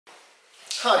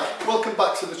Hi, welcome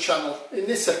back to the channel. In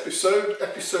this episode,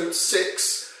 episode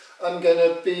 6, I'm going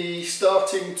to be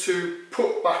starting to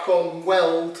put back on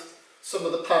weld some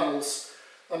of the panels.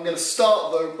 I'm going to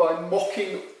start though by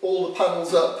mocking all the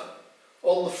panels up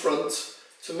on the front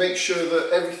to make sure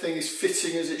that everything is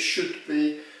fitting as it should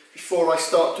be before I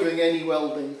start doing any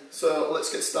welding. So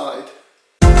let's get started.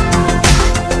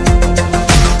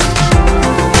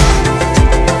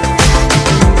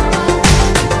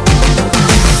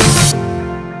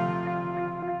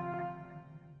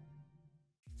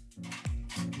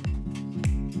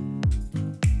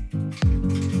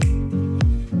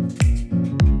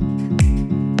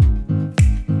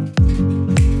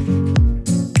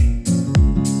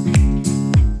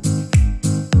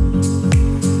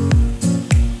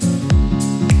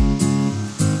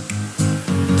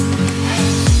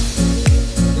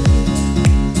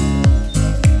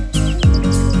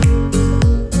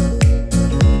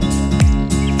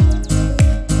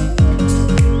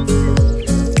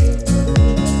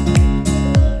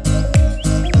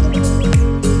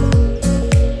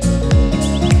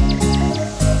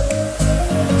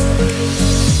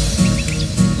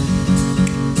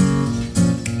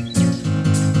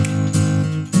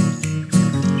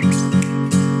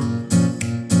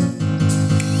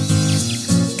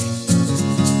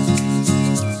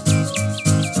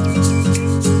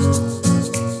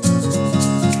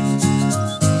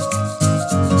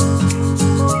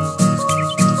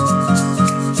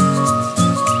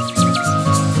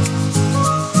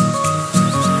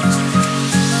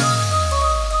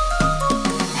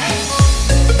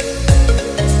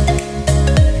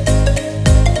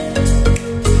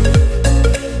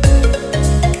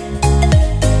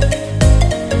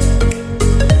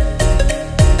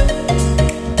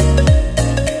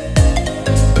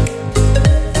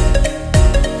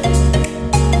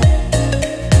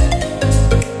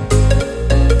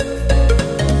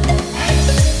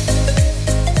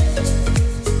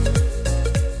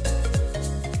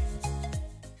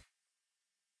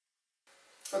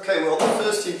 Okay, well, the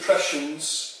first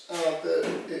impressions are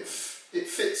that it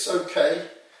fits okay.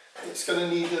 It's going to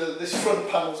need this front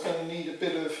panel is going to need a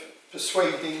bit of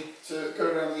persuading to go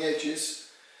around the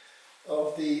edges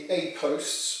of the A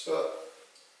posts, but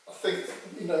I think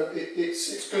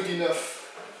it's good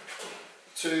enough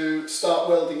to start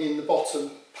welding in the bottom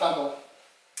panel.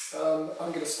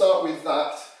 I'm going to start with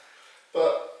that,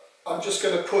 but I'm just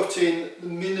going to put in the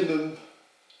minimum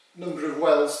number of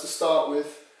welds to start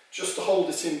with, just to hold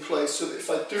it in place so that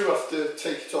if I do have to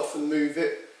take it off and move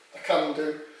it, I can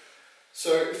do.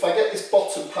 So if I get this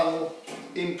bottom panel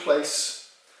in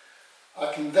place,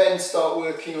 I can then start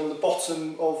working on the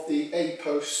bottom of the A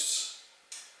posts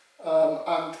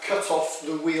and cut off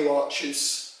the wheel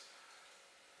arches.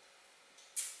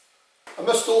 I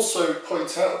must also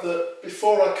point out that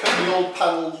before I cut the old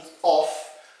panel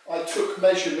off, I took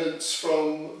measurements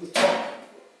from the top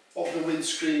of the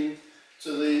windscreen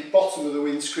to the bottom of the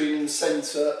windscreen in the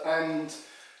centre and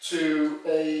to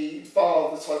a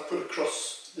bar that I put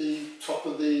across the top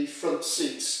of the front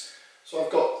seats. So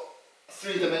I've got a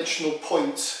three-dimensional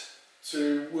point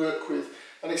to work with,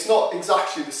 and it's not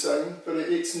exactly the same, but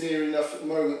it's near enough at the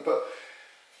moment. But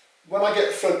when I get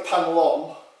the front panel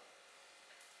on,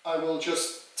 I will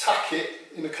just tack it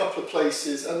in a couple of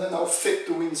places and then I'll fit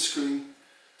the windscreen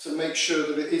to make sure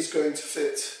that it is going to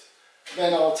fit.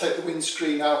 Then I'll take the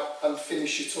windscreen out and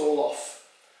finish it all off.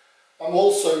 I'm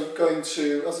also going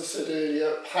to, as I said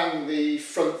earlier, hang the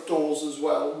front doors as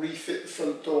well, refit the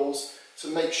front doors to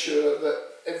make sure that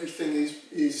everything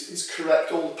is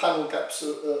correct, all the panel gaps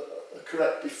are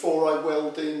correct before I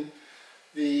weld in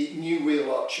the new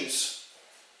wheel arches.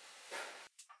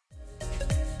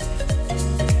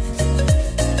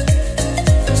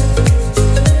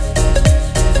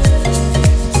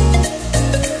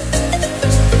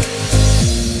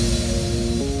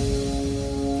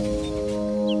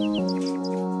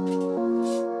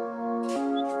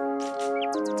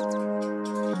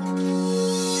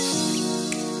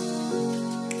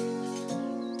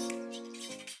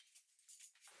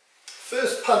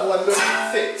 First panel I'm going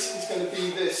to fit is going to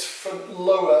be this front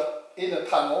lower inner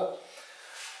panel,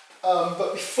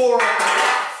 but before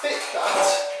I can fit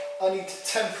that I need to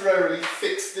temporarily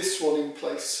fix this one in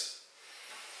place.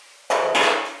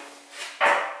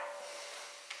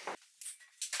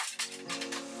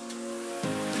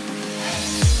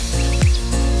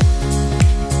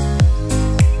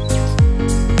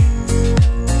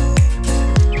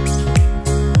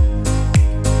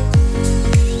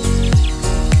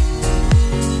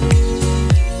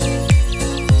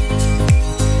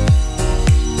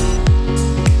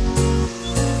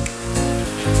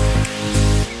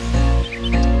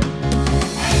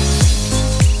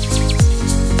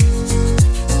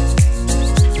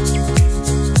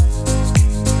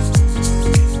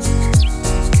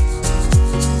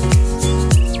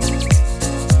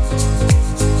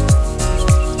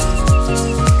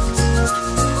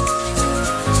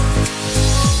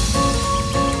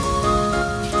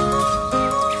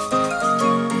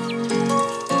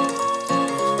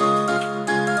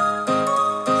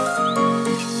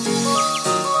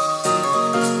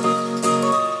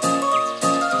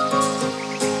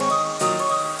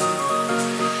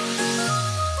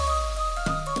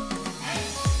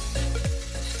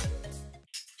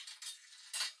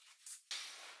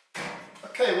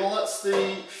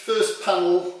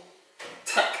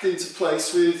 into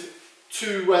place with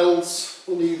 2 welds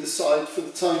on either side for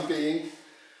the time being.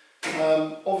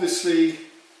 Obviously,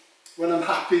 when I'm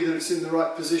happy that it's in the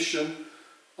right position,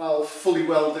 I'll fully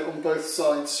weld it on both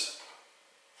sides.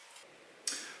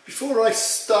 Before I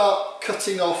start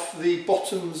cutting off the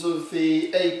bottoms of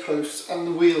the A-posts and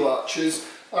the wheel arches,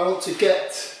 I want to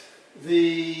get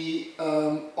the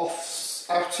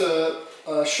outer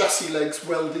chassis legs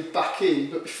welded back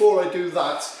in. But before I do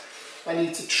that, I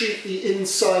need to treat the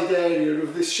inside area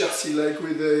of this chassis leg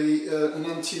with an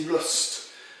anti-rust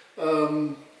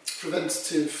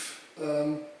preventative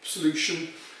solution.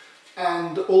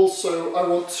 And also I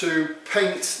want to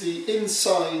paint the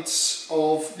insides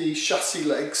of the chassis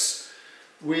legs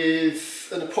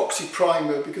with an epoxy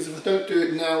primer, because if I don't do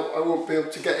it now I won't be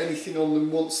able to get anything on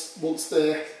them once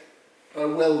they're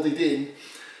welded in.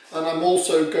 And I'm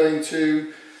also going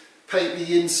to paint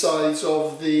the insides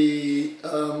of the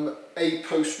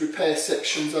A-post repair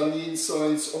sections and the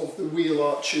insides of the wheel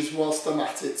arches whilst I'm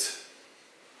at it.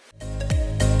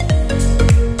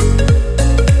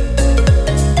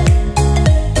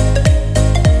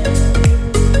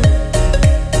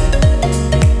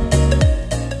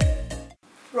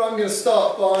 I'm going to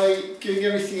start by giving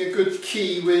everything a good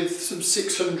key with some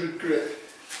 600 grit.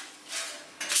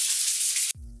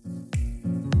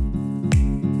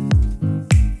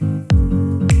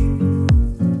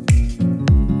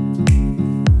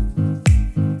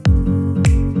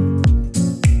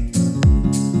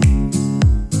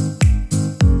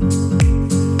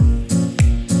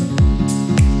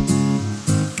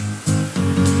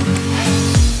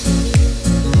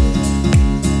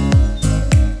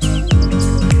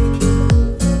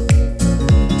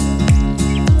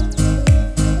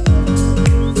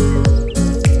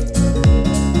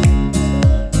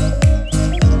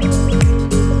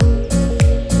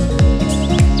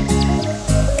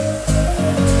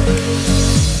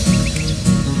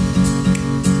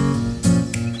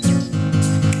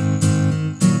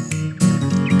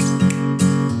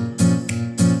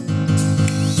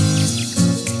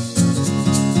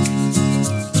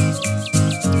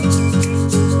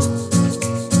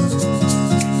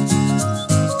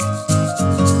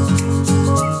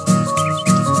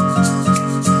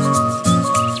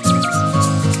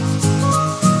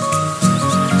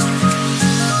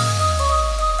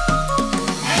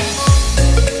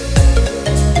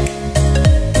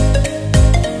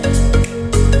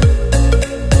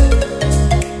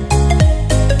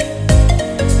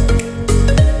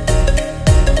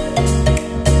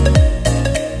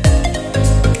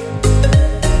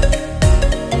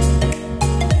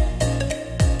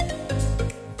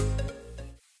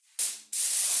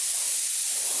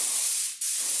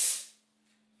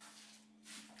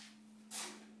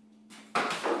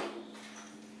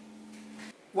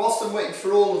 Whilst I'm waiting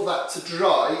for all of that to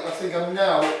dry, I think I'm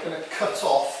now going to cut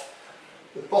off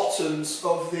the bottoms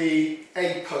of the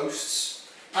A-posts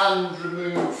and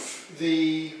remove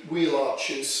the wheel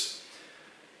arches.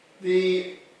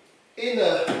 The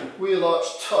inner wheel arch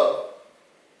tub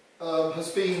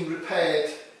has been repaired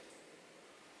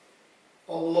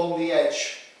along the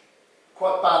edge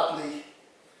quite badly,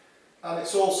 and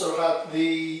it's also had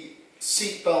the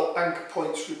seatbelt anchor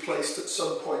points replaced at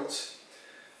some point.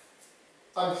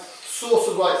 I'm sort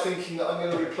of like thinking that I'm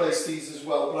going to replace these as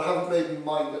well, but I haven't made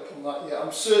my mind up on that yet.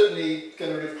 I'm certainly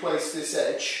going to replace this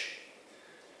edge,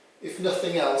 if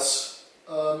nothing else.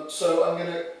 So I'm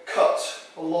going to cut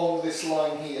along this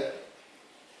line here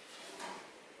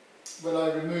when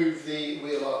I remove the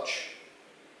wheel arch.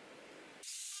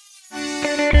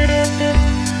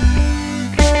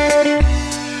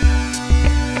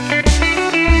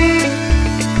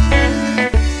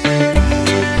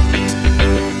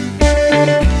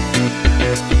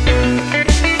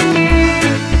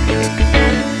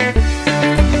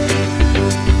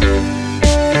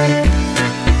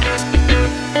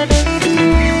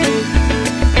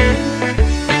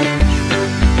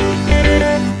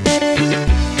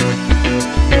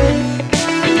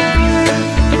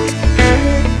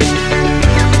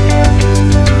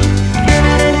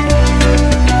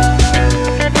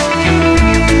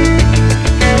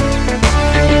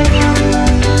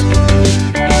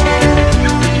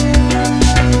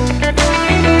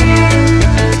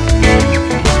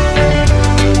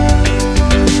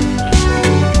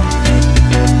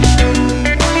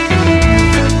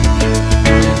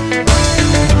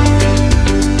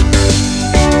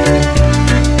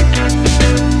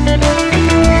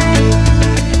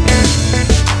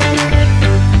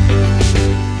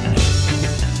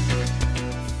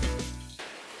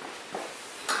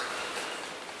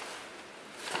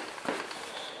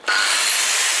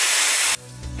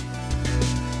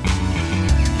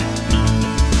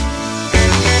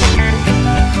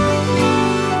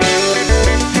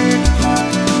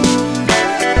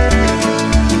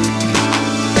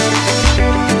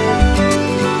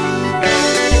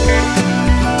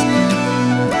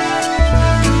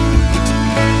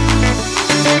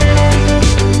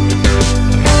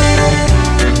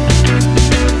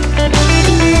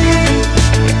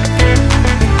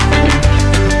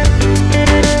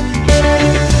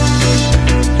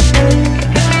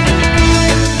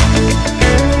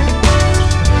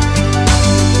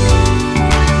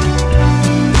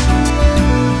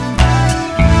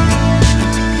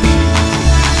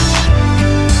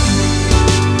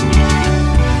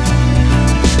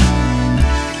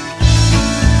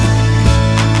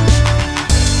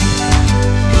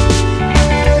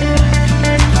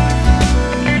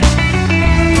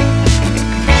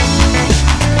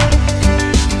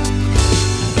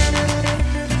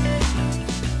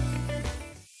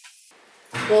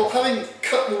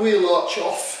 arch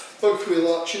off, both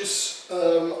wheel arches.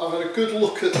 I've had a good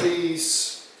look at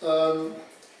these wheel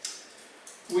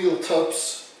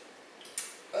tubs,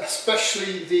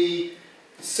 especially the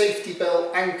safety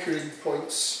belt anchoring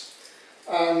points,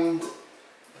 and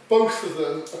both of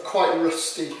them are quite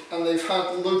rusty and they've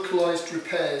had localised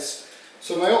repairs.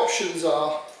 So my options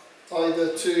are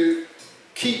either to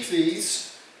keep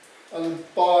these and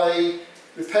buy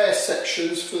repair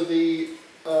sections for the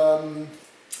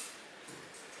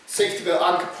safety belt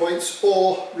anchor points,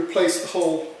 or replace the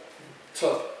whole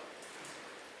tub.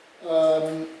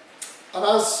 And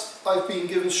as I've been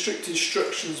given strict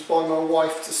instructions by my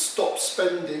wife to stop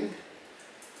spending,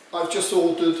 I've just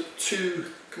ordered 2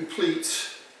 complete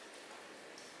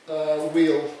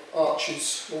wheel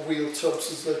arches, or wheel tubs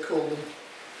as they call them.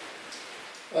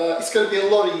 It's going to be a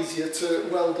lot easier to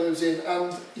weld those in,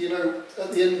 and you know,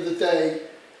 at the end of the day,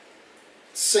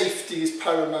 safety is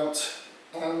paramount,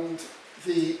 and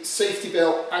the safety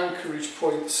belt anchorage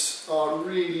points are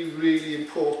really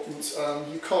important,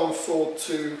 and you can't afford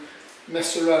to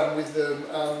mess around with them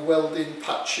and weld in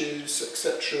patches,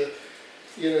 etc.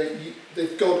 You know,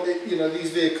 they've got, you know,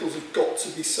 these vehicles have got to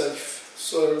be safe.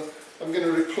 So I'm going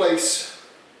to replace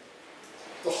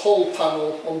the whole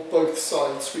panel on both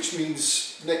sides, which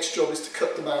means the next job is to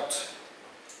cut them out.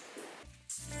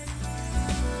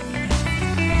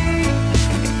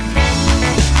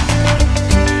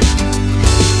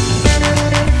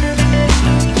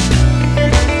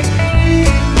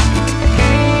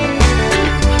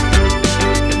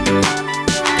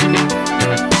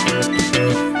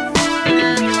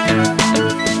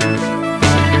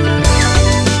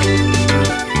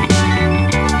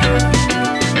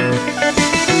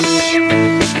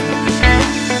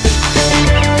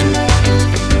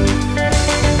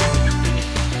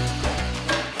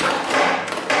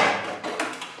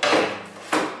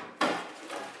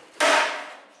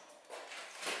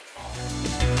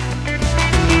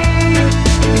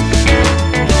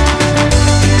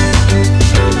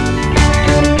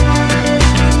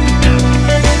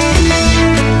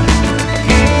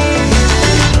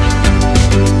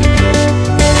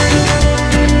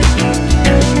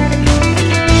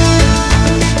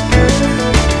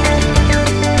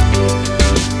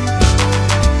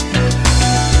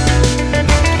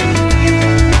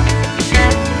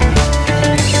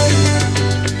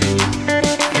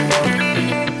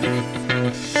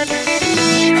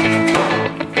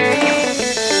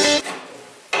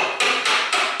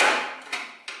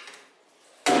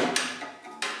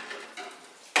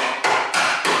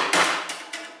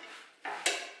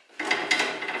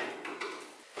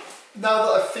 Now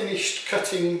that I've finished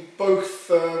cutting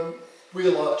both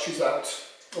wheel arches out,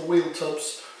 or wheel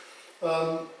tubs,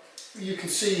 you can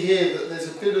see here that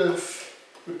there's a bit of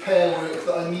repair work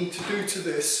that I need to do to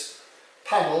this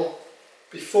panel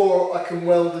before I can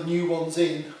weld the new ones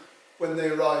in when they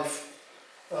arrive.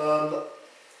 So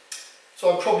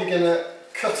I'm probably going to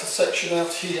cut a section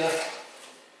out here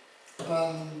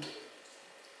and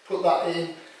put that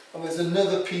in. And there's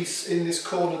another piece in this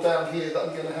corner down here that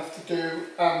I'm going to have to do,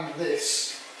 and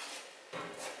this.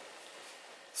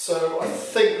 So I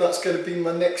think that's going to be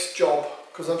my next job,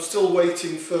 because I'm still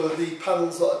waiting for the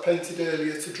panels that I painted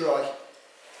earlier to dry.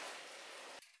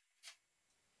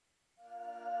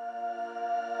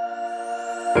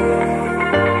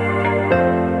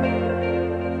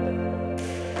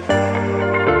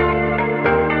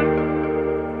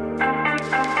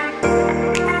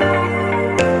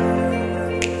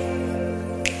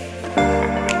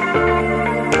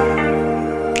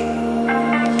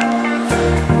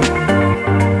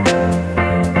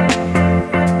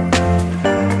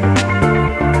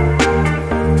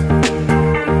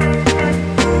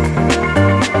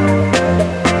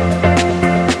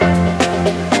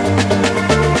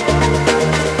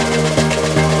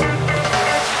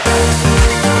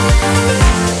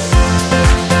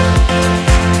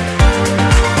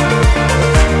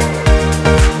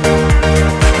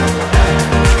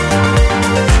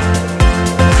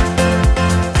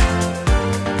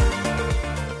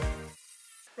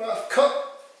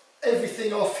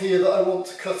 Here that I want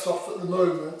to cut off at the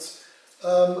moment,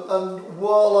 and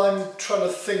while I'm trying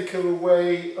to think of a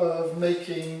way of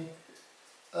making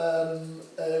a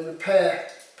repair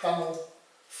panel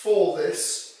for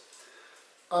this,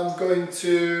 I'm going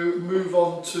to move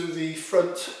on to the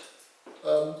front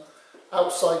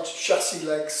outside chassis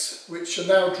legs, which are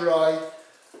now dry,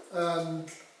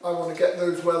 and I want to get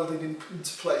those welded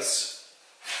into place.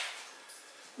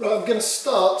 Right, I'm going to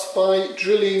start by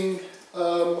drilling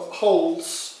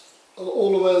holes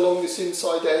all the way along this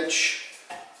inside edge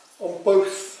on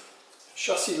both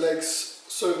chassis legs,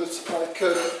 so that I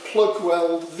can plug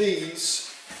weld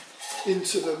these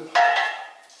into them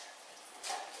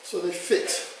so they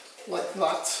fit like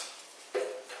that.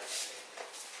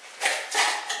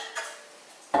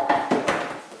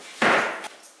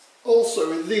 Also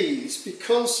with these,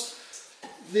 because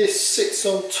this sits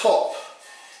on top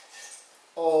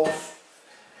of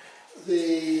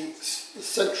the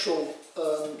central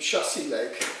chassis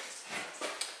leg,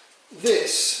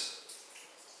 this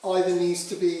either needs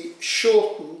to be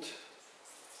shortened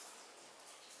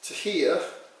to here,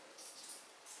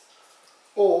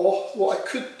 or what I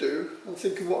could do, I'm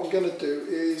thinking what I'm going to do,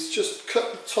 is just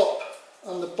cut the top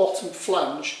and the bottom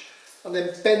flange and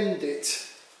then bend it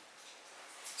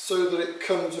so that it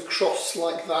comes across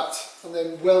like that, and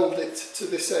then weld it to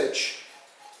this edge.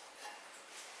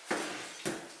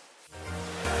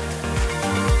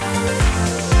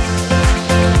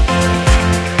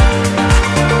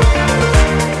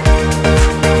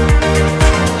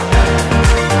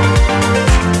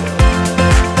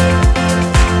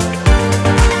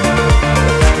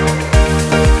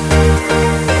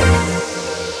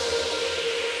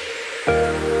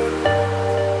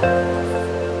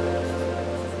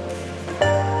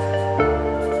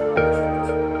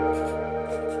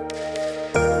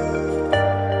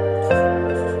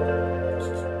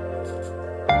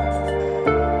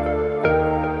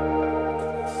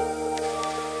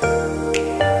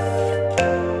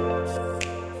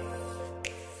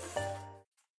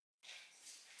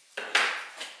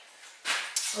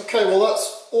 Okay, well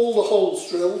that's all the holes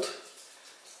drilled.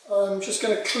 I'm just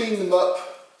going to clean them up,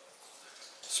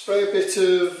 spray a bit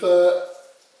of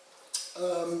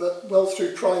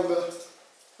weld-through primer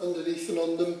underneath and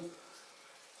on them,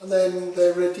 and then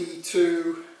they're ready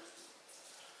to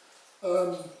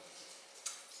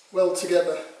weld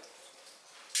together.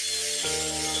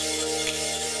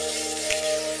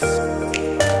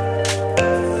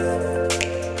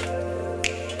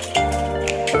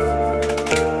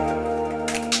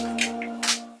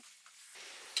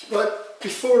 Right,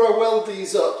 before I weld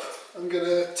these up, I'm going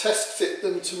to test fit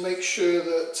them to make sure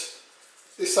that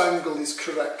this angle is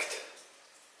correct.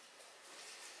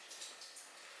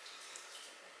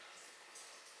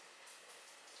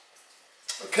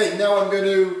 Okay, now I'm going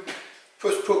to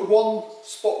put one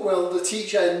spot weld at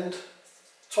each end,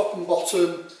 top and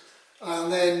bottom,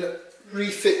 and then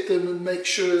refit them and make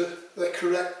sure they're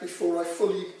correct before I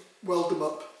fully weld them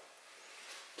up.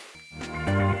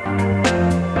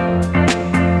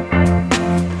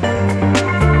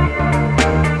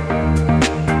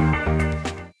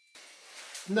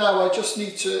 Now I just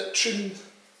need to trim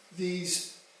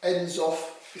these ends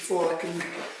off before I can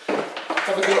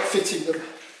have a go at fitting them.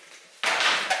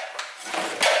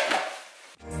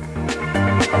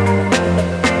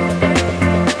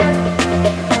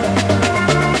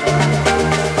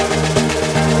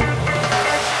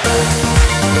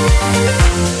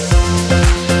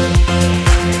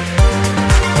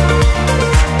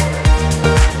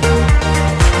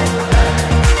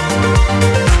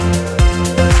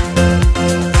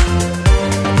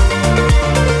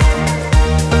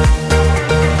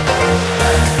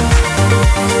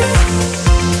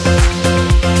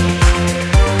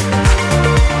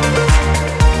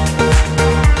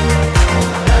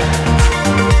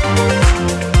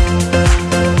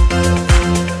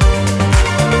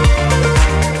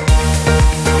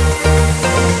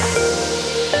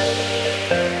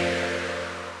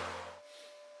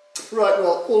 Right,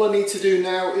 well, all I need to do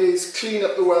now is clean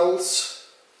up the welds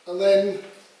and then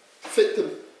fit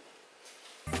them.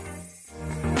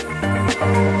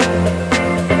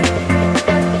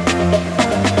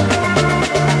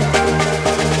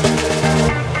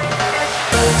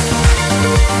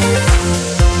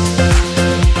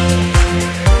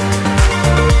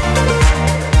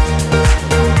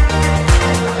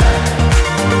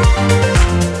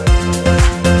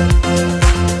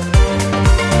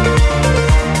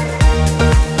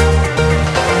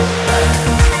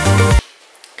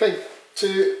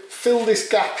 To fill this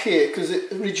gap here, because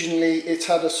originally it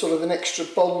had a sort of an extra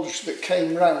bulge that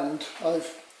came round,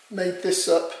 I've made this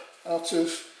up out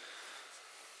of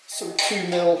some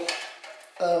 2mm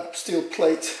steel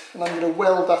plate, and I'm going to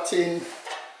weld that in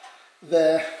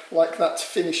there like that to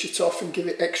finish it off and give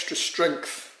it extra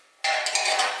strength.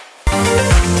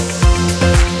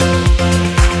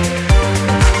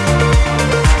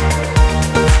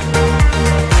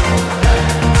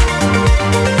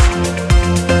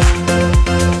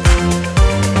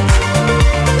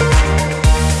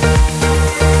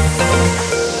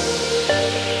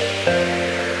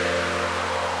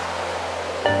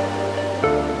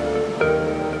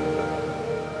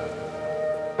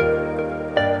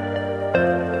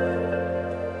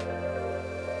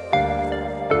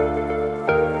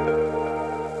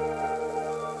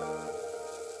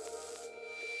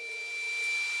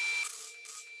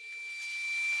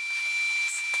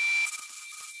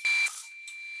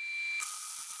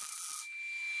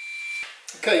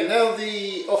 Okay, now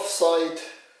the offside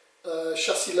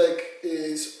chassis leg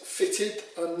is fitted,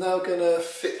 I'm now going to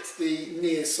fit the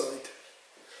near side.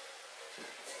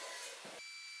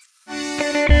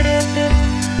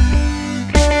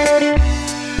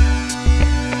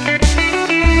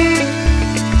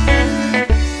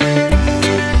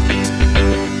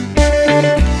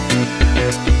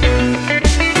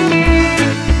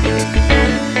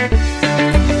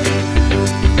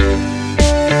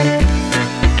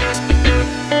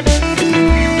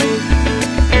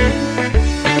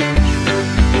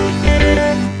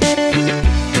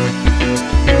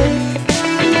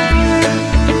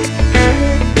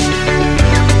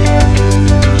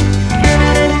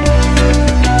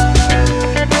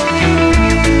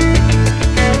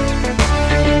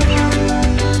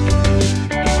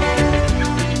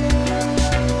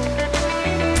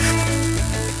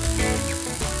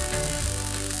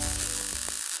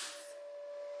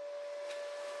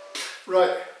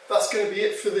 Right, that's going to be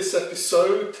it for this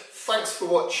episode. Thanks for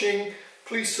watching.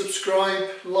 Please subscribe,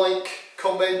 like,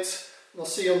 comment, and I'll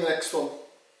see you on the next one.